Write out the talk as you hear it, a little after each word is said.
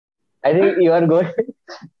I think you are going.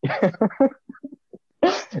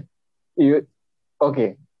 You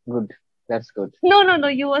okay? Good. That's good. No, no, no.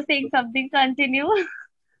 You were saying something. Continue.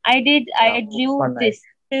 Yeah, I drew one nice this.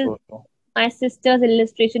 This is photo. my sister's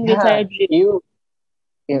illustration, which I Yeah, drew.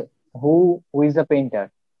 who is the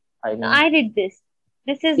painter? I mean, I did this.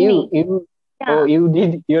 This is you me. you. Oh, Yeah. you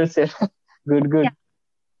did yourself. Good, Yeah. good.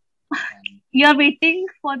 And You're waiting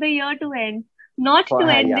for the year to end, not to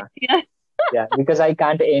end yeah, this year. yeah. Because I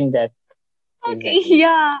can't end that Okay, exactly.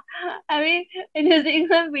 yeah. I mean, it is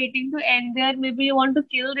I'm waiting to end there. Maybe you want to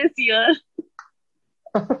kill this year.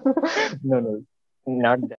 No, no,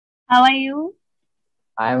 not that. How are you?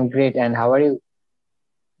 I am great. And how are you?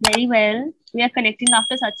 Very well. We are connecting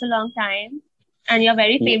after such a long time, and you're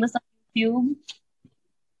very Yes. famous on YouTube.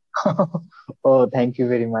 Oh, thank you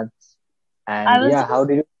very much. I And was yeah, how just,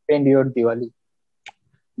 did you spend your Diwali?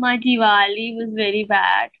 my Diwali was very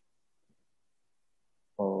bad.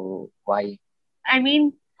 Oh, why? I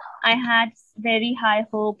mean, I had very high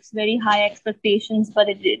hopes, very high expectations, but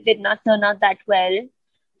it did not turn out that well.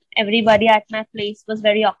 Everybody at my place was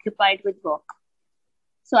very occupied with work.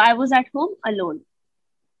 So I was at home alone.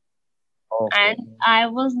 Okay. And I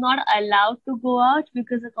was not allowed to go out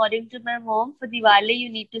because, according to my mom, for Diwali, you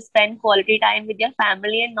need to spend quality time with your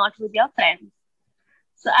family and not with your friends.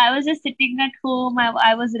 So I was just sitting at home.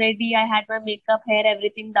 I was ready. I had my makeup, hair,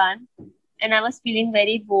 everything done. And I was feeling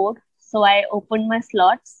very bored. So I opened my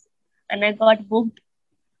slots and I got booked.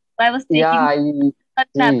 So I was Yeah, taking I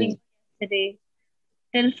clapping see. yesterday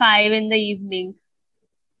till 5 in the evening.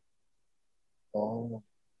 Oh,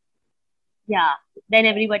 Yeah. Then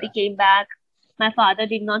everybody came back. My father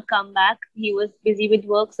did not come back. He was busy with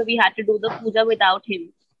work, so we had to do the puja without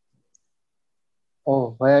him.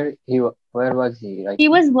 oh, where was he right He now?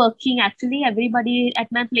 was working. Actually, everybody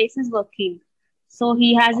at my place is working. So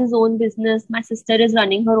he has his own business. My sister is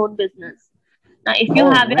running her own business. Now, if you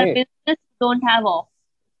Oh, have your great. business, you don't have off.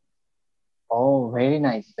 Oh, very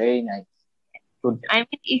nice, very nice. Good. I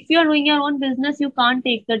mean, if you're doing your own business, you can't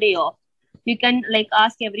take the day off. You can like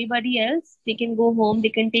ask everybody else. They can go home. They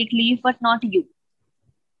can take leave, but not you.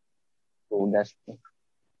 Oh, that's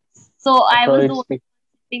So I so was the it's one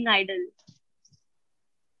sitting idle.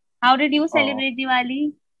 How did you oh celebrate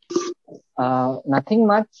Diwali? nothing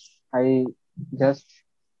much. I just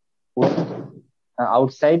went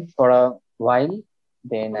outside for a while.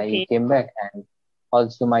 Then I Okay, came back, and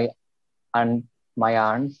also aunt, my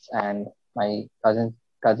aunts and my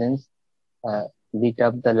cousins uh, lit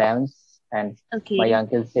up the lamps, and my okay,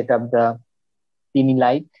 uncle set up the teeny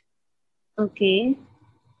light, okay.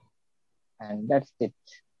 and that's it.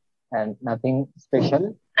 And nothing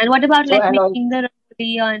special. And what about So like and all making the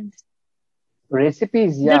rangoli and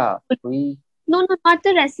recipes, the yeah. We no, no, not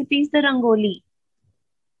the recipes, the rangoli.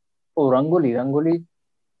 oh Rangoli.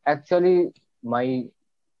 Actually, my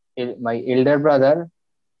my elder brother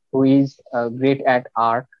who is great at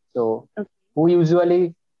art, so Okay. who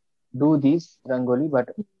usually do this Rangoli, but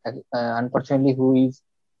unfortunately, who is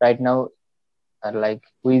right now like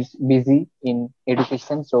who is busy in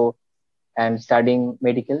education, so and studying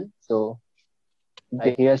medical, so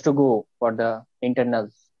he has to go for the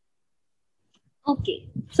internals. Okay.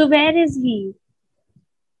 So where is he?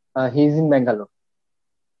 He is in Bangalore.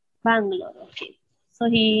 Bangalore. Okay. So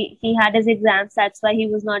he had his exams. That's why he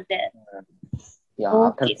was not there. Yeah,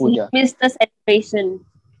 after Okay. So he puja. missed the celebration.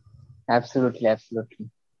 Absolutely, absolutely.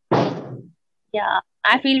 Yeah.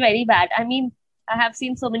 I feel very bad. I mean, I have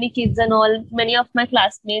seen so many kids and all. Many of my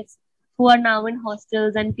classmates who are now in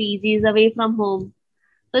hostels and PGs away from home.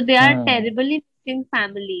 So they are Hmm, terribly missing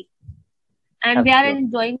family. And they are absolutely.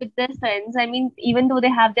 enjoying with their friends. I mean, even though they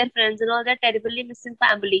have their friends and all, they're terribly missing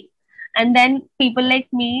family. And then people like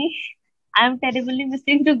me, I'm terribly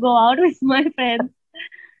missing to go out with my friends.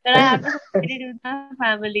 That I have to celebrate it with my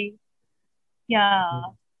family. Yeah,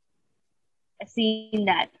 I've seen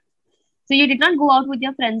that. So you did not go out with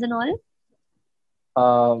your friends and all?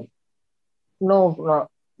 Um, no, no,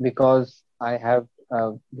 because I have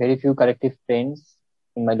very few collective friends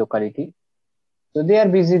in my locality. So they are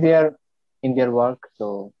busy, they are in their work,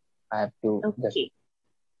 so I have to just Okay.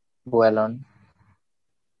 go alone.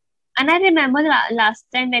 And I remember last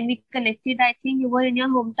time when we connected, I think you were in your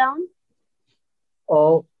hometown.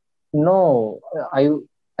 Oh, no,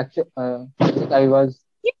 actually, I was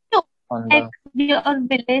You know, on like the, your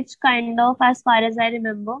village, kind of, as far as I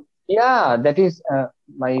remember. yeah, that is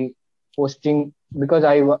my posting because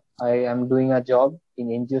I am doing a job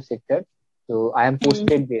in NGO sector, so I am Hmm.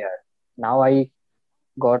 posted there. Now I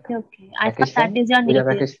got Okay, okay. I thought that vacation, is your puja native.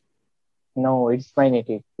 vacation. No, it's my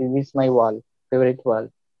native. This is my wall, favorite wall.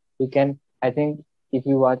 You can, I think, if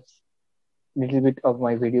you watch. little bit of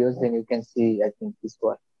my videos, then you can see. I think this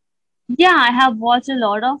one. Yeah, I have watched a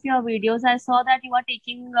lot of your videos. I saw that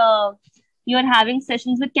you are having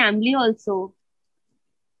sessions with Cambly also.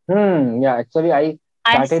 Yeah, actually, I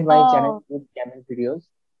I started my channel saw, with camel videos.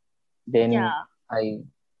 Then yeah, I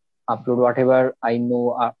upload whatever I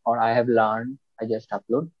know, or I have learned. I just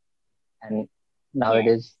upload, and yes.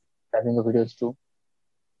 nowadays having the videos too.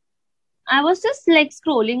 I was just like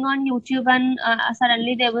scrolling on YouTube and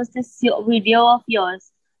suddenly there was this video of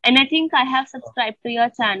yours. And I think I have Oh, subscribed to your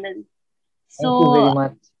channel. thank you very So,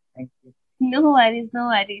 much. Thank you. no worries, no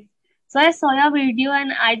worries. So I saw your video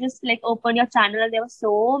and I just like opened your channel and there were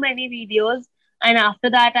so many videos. And after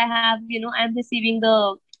that, I'm receiving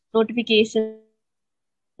the notifications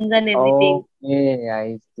and everything. Okay,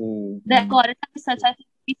 I The see. algorithm is such, I think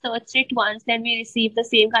we searched it once, then we receive the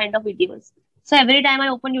same kind of videos. So every time I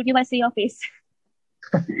open YouTube, I see your face.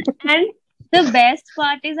 And the best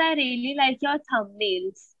part is I really like your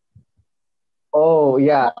thumbnails. Oh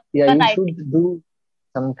yeah, What yeah. you're You should writing. do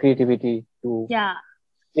some creativity to Yeah.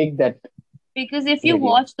 click that Because if you video.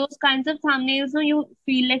 watch those kinds of thumbnails, no, you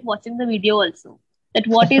feel like watching the video also. That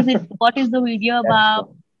what is it, what is the video That's about,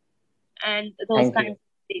 true. and those Thank you. kinds of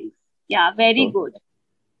things. Yeah, very Good. good.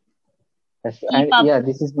 That's true. Keep And up. yeah,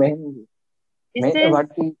 this is main. This is What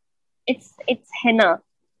we. it's henna,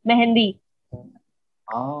 mehendi.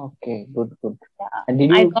 Okay, good, good. Yeah, And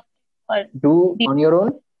did I you got it for do the, on your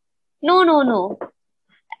own? no, no, no.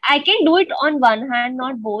 I can do it on one hand,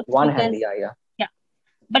 not both, One hand, because yeah, yeah. yeah.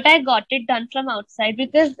 But I got it done from outside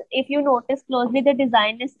because if you notice closely, the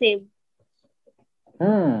design is same.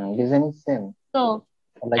 Design is same. So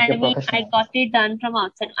Like I a mean, I professional. got it done from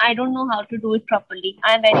outside. I don't know how to do it properly.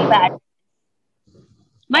 I'm very bad.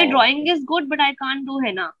 My Oh, drawing is good, but I can't do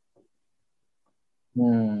henna.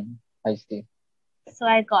 I see. So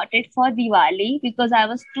I got it for Diwali because I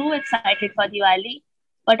was too excited for Diwali.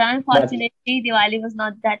 But But unfortunately, Diwali was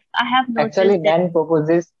not that. I have actually, noticed that. man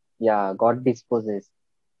proposes, yeah, God disposes.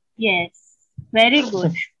 Yes, very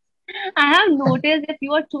good. I have noticed if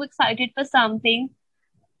you are too excited for something,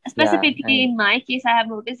 Yeah, specifically and in my case, I have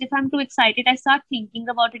noticed if I'm too excited, I start thinking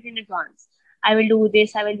about it in advance. I will do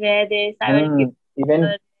this, I will wear this, I will give even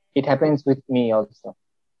her, it happens with me also.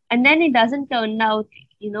 and then it doesn't turn out,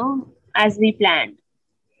 as we planned.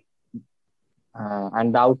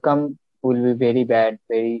 And the outcome will be very bad,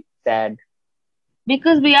 very sad.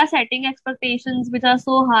 Because we are setting expectations which are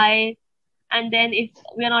so high, and then if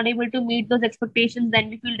we are not able to meet those expectations, then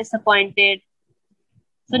we feel disappointed.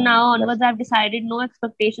 So now That's onwards, I've decided no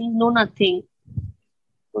expectations, no nothing.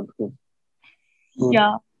 good, good, good.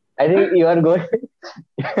 Yeah. I think you are going.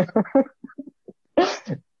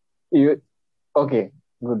 You okay?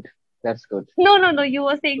 Good. That's good. No, no, no. You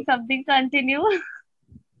were saying something. Continue.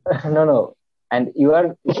 No, no. And you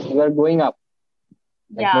are going up.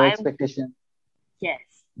 Like Yeah, no I'm. expectation. Yes.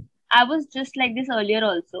 I was just like this earlier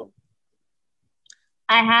also.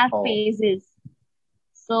 I have Oh, phases.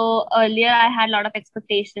 So earlier I had a lot of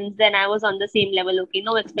expectations. Then I was on the same level. Okay,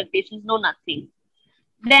 no expectations, no nothing.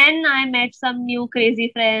 Then I met some new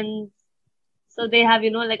crazy friends. So they have,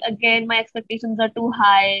 like again, my expectations are too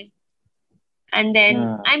high. And then,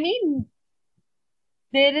 hmm. I mean,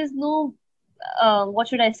 there is no, what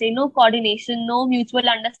should I say, no coordination, no mutual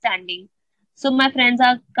understanding. So my friends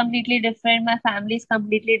are completely different. My family is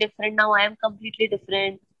completely different. Now I am completely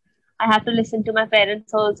different. I have to listen to my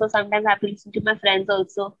parents also. Sometimes I have to listen to my friends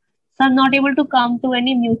also. So I'm not able to come to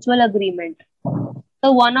any mutual agreement.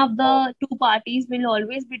 So one of Oh, the two parties will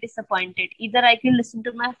always be disappointed. Either I can listen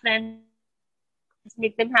to my friends,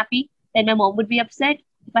 make them happy, then my mom would be upset.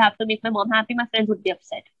 If I have to make my mom happy, my friends would be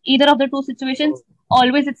upset. Either of the two situations, oh,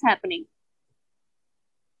 always it's happening.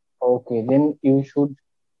 okay. Then you should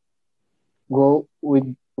go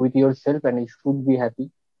with yourself, and you should be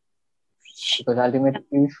happy because ultimately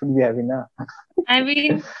you should be happy, na. I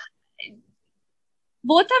mean,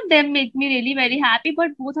 both of them make me really very happy,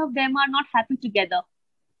 but both of them are not happy together.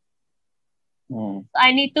 Hmm.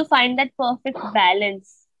 I need to find that perfect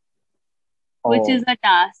balance, which is Oh, a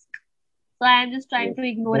task. So I am just trying yes. to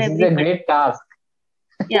ignore This is a everybody. great task.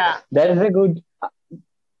 Yeah. That is a good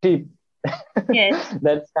tip. Yes.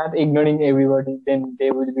 That start ignoring everybody, then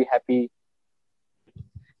they will be happy.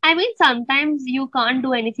 I mean, sometimes you can't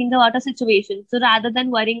do anything about a situation. So rather than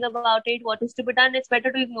worrying about it, what is to be done, it's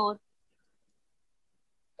better to ignore.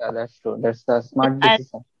 Yeah, that's true. That's a If smart I,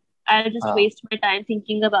 decision. I'll just Uh, waste my time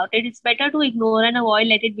thinking about it. It's better to ignore and avoid,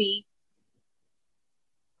 let it be.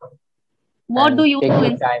 What do and you take do your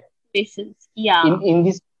in such time. situations? Yeah. In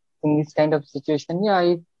this kind of situation, yeah,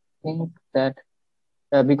 I think that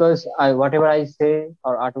because I whatever I say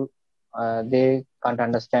or they can't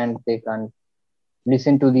understand. They can't.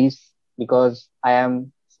 listen to this because I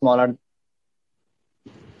am smaller,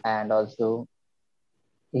 and also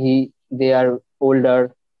they are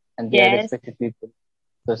older and they are Yes, respected people.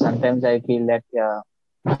 So sometimes I feel that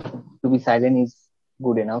to be silent is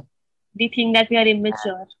good enough. they think that we are And,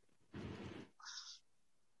 immature.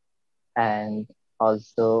 and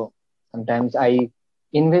also sometimes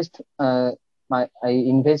invest I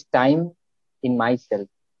invest time in myself.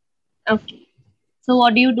 Okay. So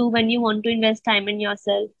what do you do when you want to invest time in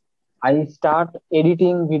yourself? I start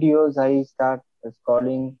editing videos. I start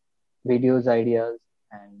scrolling videos ideas,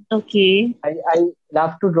 and Okay. I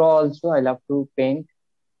love to draw also. I love to paint.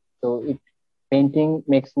 So painting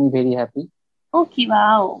makes me very happy. Okay,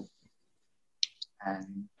 wow.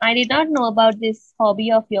 And I did not know about this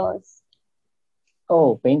hobby of yours.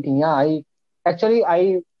 oh, painting. Yeah, I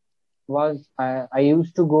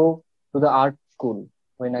used to go to the art school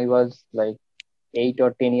when I was like 8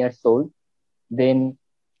 or 10 years old. Then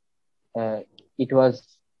uh, it was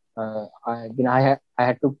then I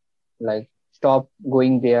had to like stop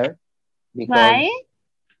going there Why? because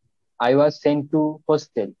I was sent to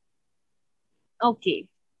hostel Okay.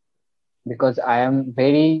 because I am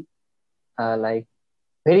like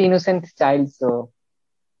very innocent child. So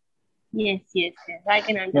Yes, yes, yes. I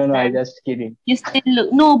can no, I understand. just kidding. You still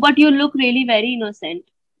look, no, but you look really very innocent.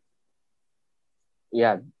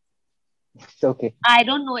 Yeah, it's okay. I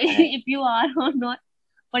don't know And if you are or not,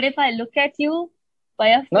 but if I look at you by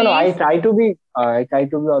your no, face, I try to be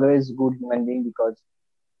always good human being because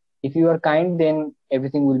if you are kind, then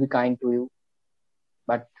everything will be kind to you.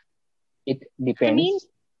 But it I mean, depends.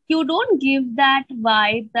 you don't give that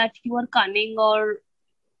vibe that you are cunning or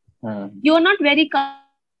Hmm. you are not very cunning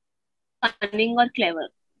or clever.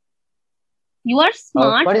 You are smart.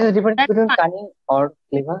 What is the That's difference fine. between cunning or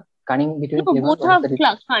clever? Cunning between No, clever. both What is are the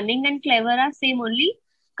difference? cunning and clever are same only.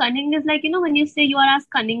 Cunning is like, when you say you are as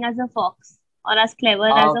cunning as a fox or as clever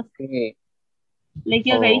as a, Okay. like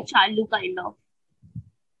you're very Oh, chalu kind of.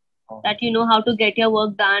 oh. That you know how to get your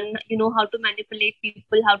work done, you know how to manipulate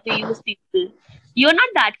people, how to use people. You're not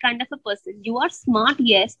that kind of a person. You are smart,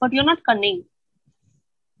 yes, but you're not cunning.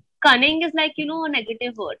 Cunning is like, a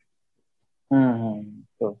negative word. Mm-hmm.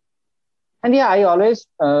 So, and yeah, I always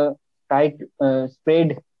try to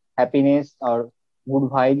spread happiness or good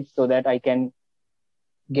vibes so that I can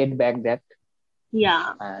get back that.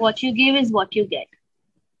 Yeah, And what you give is what you get.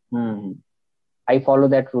 hmm, I follow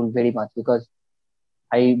that rule very much because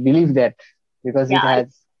I believe that because it Yeah,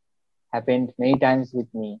 has happened many times with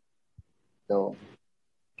me. So,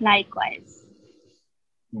 likewise.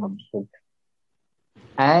 good.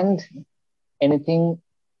 And anything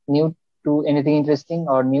new anything interesting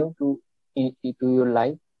or new to your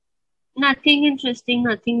life? Nothing interesting,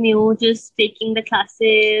 nothing new, just taking the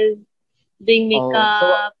classes, doing Oh, so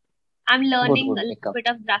makeup. I'm good, learning good a little makeup, bit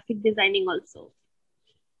of graphic designing also.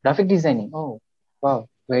 graphic designing. Oh, wow,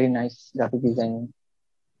 very nice graphic designing.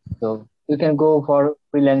 So you can go for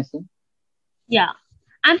freelancing. Yeah.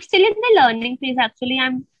 I'm still in the learning phase actually.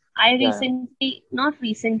 I Yeah. recently, not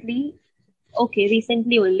recently, okay,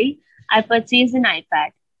 recently only, I purchased an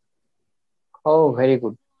iPad. Oh, very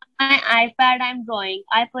good. My iPad I'm drawing.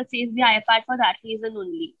 I purchased the iPad for that reason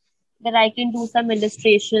only. That I can do some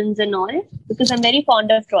illustrations and all because I'm very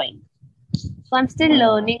fond of drawing. So I'm still Mm.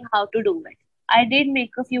 learning how to do it. I did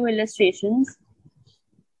make a few illustrations.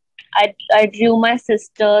 I drew my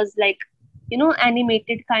sisters like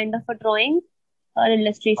animated kind of a drawing or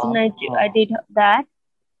illustration. I Oh, did that,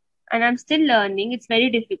 and I'm still learning. It's very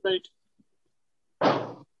difficult.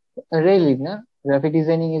 really? No? Graphic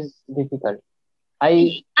designing is difficult.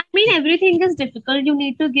 I I mean, everything is difficult. You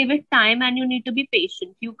need to give it time and you need to be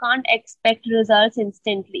patient. You can't expect results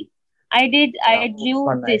instantly. yeah, I for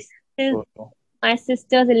drew nice. this. This is So, my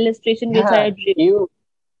sister's illustration which I yeah, drew.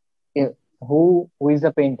 who is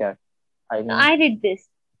the painter? I mean, I did this.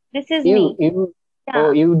 This is you me. you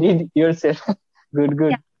oh Yeah, you did yourself. Good,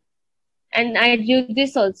 yeah. good. And I drew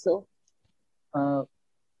this also. Uh,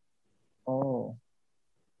 oh,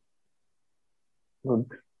 good.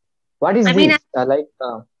 What is I mean, this?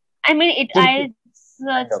 Cheat I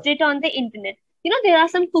kind of. searched it on the internet. There are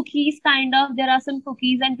some cookies, kind of. There are some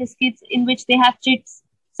cookies and biscuits in which they have cheats.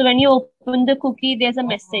 So when you open the cookie, there's a Oh,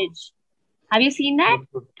 message. Have you seen that good,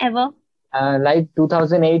 good. ever? Like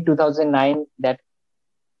 2008, 2009, that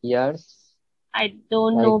years. I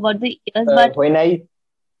don't know Like about the years, but when I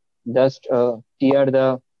just tear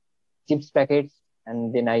the chips packets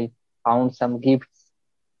and then I found some gifts.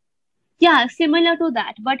 yeah, similar to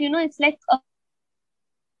that. But it's like a cookie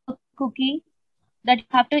that you have to eat, and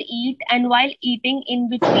while eating, in between, there would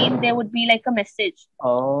be like a message, which for you like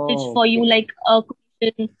Oh, a okay. question,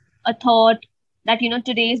 a thought. that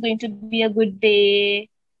today is going to be a good day,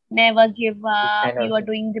 never give This up, kind you of are thing.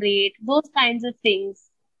 doing great, those kinds of things.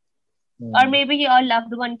 Or Hmm. maybe your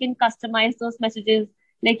loved one can customize those messages.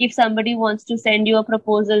 Like if somebody wants to send you a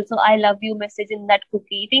proposal, so I love you message in that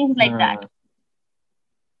cookie, things like that. Hmm.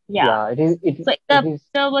 Yeah. Yeah, it is. So It the is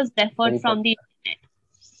picture was very referred from the popular.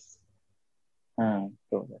 internet.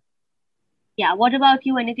 So, Yeah. What about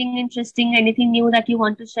you? Anything interesting? Anything new that you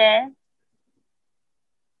want to share?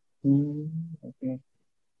 okay.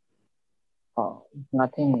 Oh,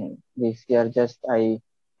 nothing this year. Just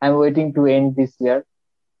I'm waiting to end this year.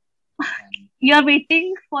 And You're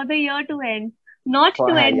waiting for the year to end, not for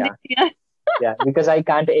to end yeah, this year. yeah, because I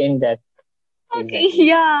can't end that Okay, exactly.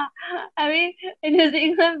 yeah. I mean, it is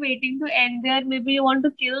saying I'm waiting to end there. Maybe you want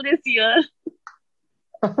to kill this year.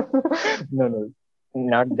 No, no,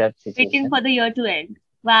 not that Waiting situation. for the year to end.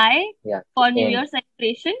 Why? Yeah, to For New end. Year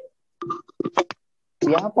celebration?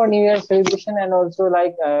 Yeah, for New Year celebration and also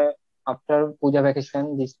like after Puja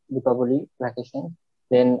vacation, this Deepavali vacation,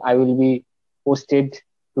 then I will be posted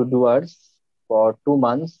to Duars for 2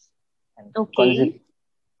 months and Okay.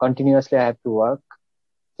 continuously I have to work.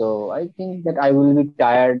 So I think that I will be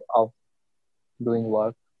tired of doing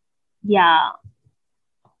work. Yeah.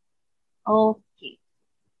 Okay.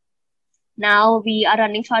 Now we are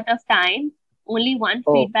running short of time. Only one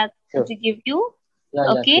Oh, feedback I want sure. to give you. Yeah,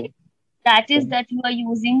 yeah, Okay. sure. That Tell is me. that you are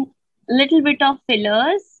using little bit of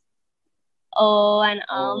fillers and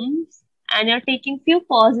Oh, and you're taking few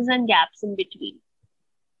pauses and gaps in between.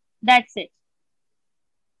 That's it.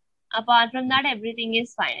 Apart from that, everything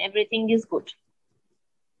is fine. Everything is good.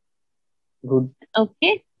 good.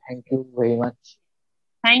 Okay. Thank you very much.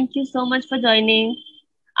 Thank you so much for joining.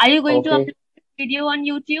 Are you going to Okay. upload this video on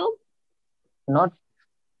YouTube? Not,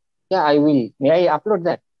 yeah, I will. May I upload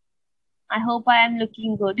that? I hope I am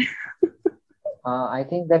looking good. I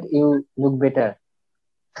think that you look better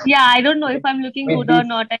Yeah, I don't know if with, I'm looking with good or this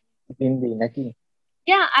not. Hindi, Naki.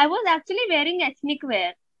 Yeah, I was actually wearing ethnic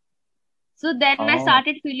wear. So then I Oh,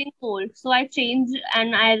 started feeling cold. So I changed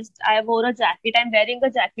and I wore a jacket. I'm wearing a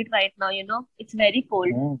jacket right now, It's very cold.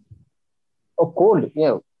 mm. Oh, cold.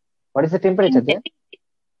 Yeah. What is the temperature In there?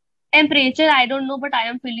 temperature, I don't know, but I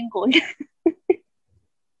am feeling cold. Okay.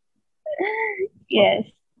 Yes.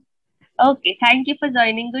 Okay. Thank you for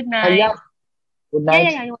joining. Good Yeah. night. Good Yeah, yeah,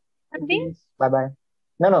 night. yeah. You want to say Thank something? you. Bye bye.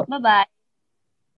 No, no. Bye bye.